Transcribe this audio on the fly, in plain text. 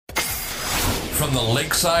from the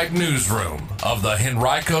Lakeside Newsroom of the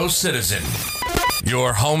Henrico Citizen,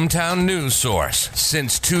 your hometown news source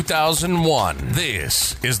since 2001.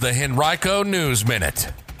 This is the Henrico News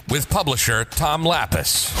Minute with publisher Tom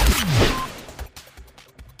Lapis.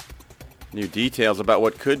 New details about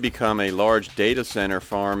what could become a large data center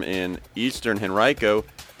farm in eastern Henrico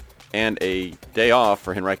and a day off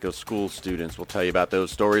for Henrico school students. We'll tell you about those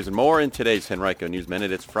stories and more in today's Henrico News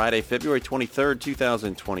Minute. It's Friday, February 23rd,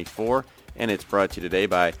 2024, and it's brought to you today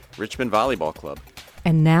by Richmond Volleyball Club.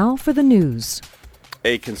 And now for the news.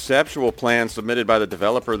 A conceptual plan submitted by the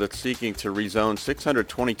developer that's seeking to rezone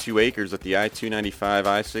 622 acres at the I-295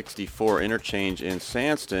 I-64 interchange in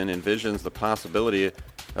Sandston envisions the possibility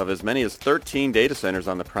of as many as 13 data centers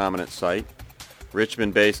on the prominent site.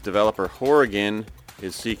 Richmond-based developer Horrigan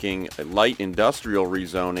is seeking a light industrial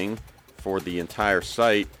rezoning for the entire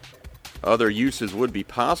site. Other uses would be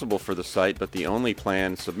possible for the site, but the only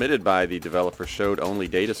plan submitted by the developer showed only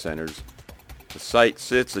data centers. The site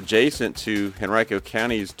sits adjacent to Henrico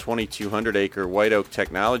County's 2,200-acre White Oak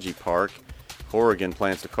Technology Park. Horrigan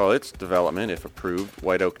plans to call its development, if approved,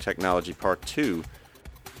 White Oak Technology Park 2.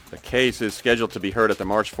 The case is scheduled to be heard at the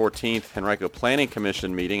March 14th Henrico Planning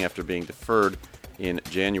Commission meeting after being deferred in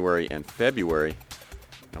January and February.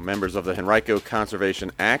 Now, members of the Henrico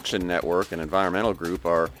Conservation Action Network, an environmental group,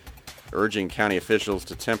 are urging county officials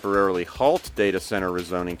to temporarily halt data center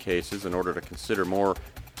rezoning cases in order to consider more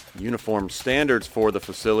uniform standards for the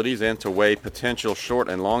facilities and to weigh potential short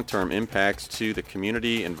and long-term impacts to the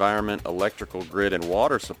community, environment, electrical grid, and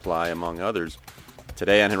water supply, among others.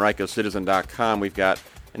 Today on HenricoCitizen.com, we've got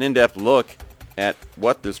an in-depth look at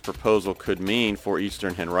what this proposal could mean for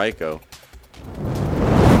eastern Henrico.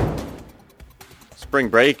 Spring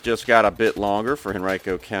break just got a bit longer for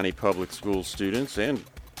Henrico County Public School students and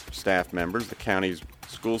staff members. The county's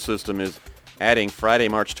school system is adding Friday,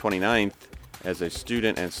 March 29th as a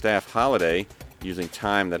student and staff holiday, using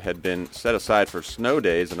time that had been set aside for snow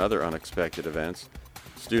days and other unexpected events.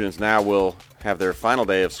 Students now will have their final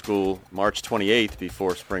day of school March 28th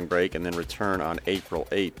before spring break and then return on April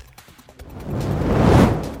 8th.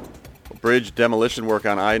 Bridge demolition work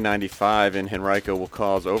on I-95 in Henrico will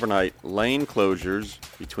cause overnight lane closures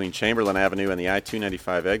between Chamberlain Avenue and the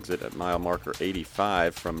I-295 exit at mile marker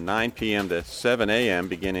 85 from 9 p.m. to 7 a.m.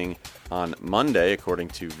 beginning on Monday, according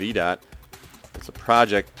to VDOT. It's a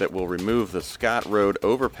project that will remove the Scott Road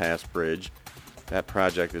overpass bridge. That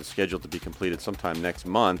project is scheduled to be completed sometime next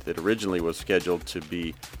month. It originally was scheduled to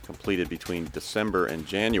be completed between December and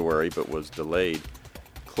January, but was delayed.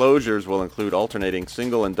 Closures will include alternating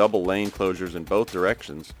single and double lane closures in both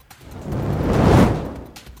directions.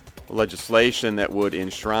 Legislation that would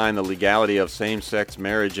enshrine the legality of same-sex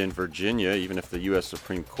marriage in Virginia, even if the U.S.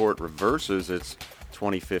 Supreme Court reverses its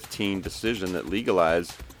 2015 decision that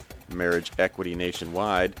legalized marriage equity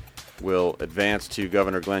nationwide, will advance to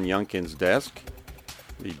Governor Glenn Youngkin's desk.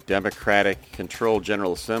 The Democratic-controlled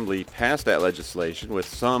General Assembly passed that legislation with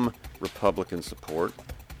some Republican support.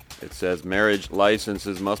 It says marriage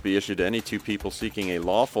licenses must be issued to any two people seeking a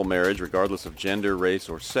lawful marriage regardless of gender, race,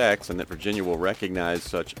 or sex, and that Virginia will recognize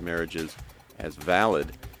such marriages as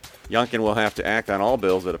valid. Youngkin will have to act on all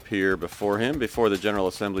bills that appear before him before the General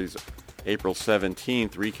Assembly's April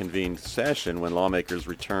 17th reconvened session, when lawmakers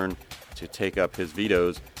return to take up his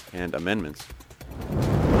vetoes and amendments.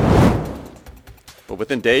 But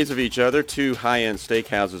within days of each other, two high-end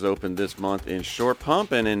steakhouses opened this month in Short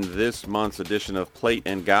Pump, and in this month's edition of Plate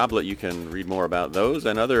and Goblet, you can read more about those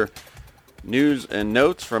and other news and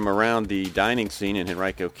notes from around the dining scene in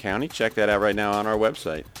Henrico County. Check that out right now on our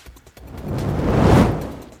website.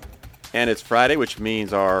 And it's Friday, which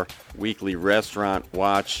means our weekly restaurant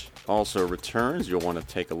watch also returns. You'll want to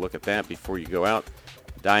take a look at that before you go out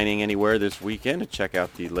dining anywhere this weekend, and check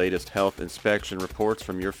out the latest health inspection reports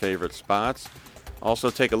from your favorite spots.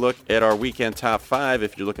 Also, take a look at our weekend top 5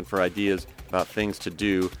 if you're looking for ideas about things to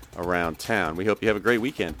do around town. We hope you have a great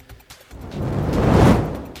weekend.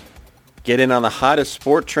 Get in on the hottest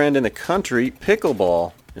sport trend in the country,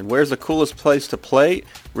 pickleball. And where's the coolest place to play?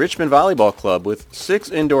 Richmond Volleyball Club, with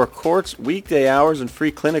 6 indoor courts, weekday hours, and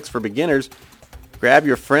free clinics for beginners. Grab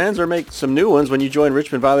your friends or make some new ones when you join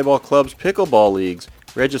Richmond Volleyball Club's pickleball leagues.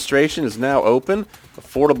 Registration is now open.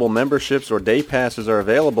 Affordable memberships or day passes are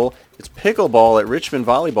available. It's pickleball at Richmond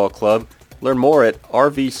Volleyball Club. Learn more at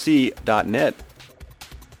rvc.net.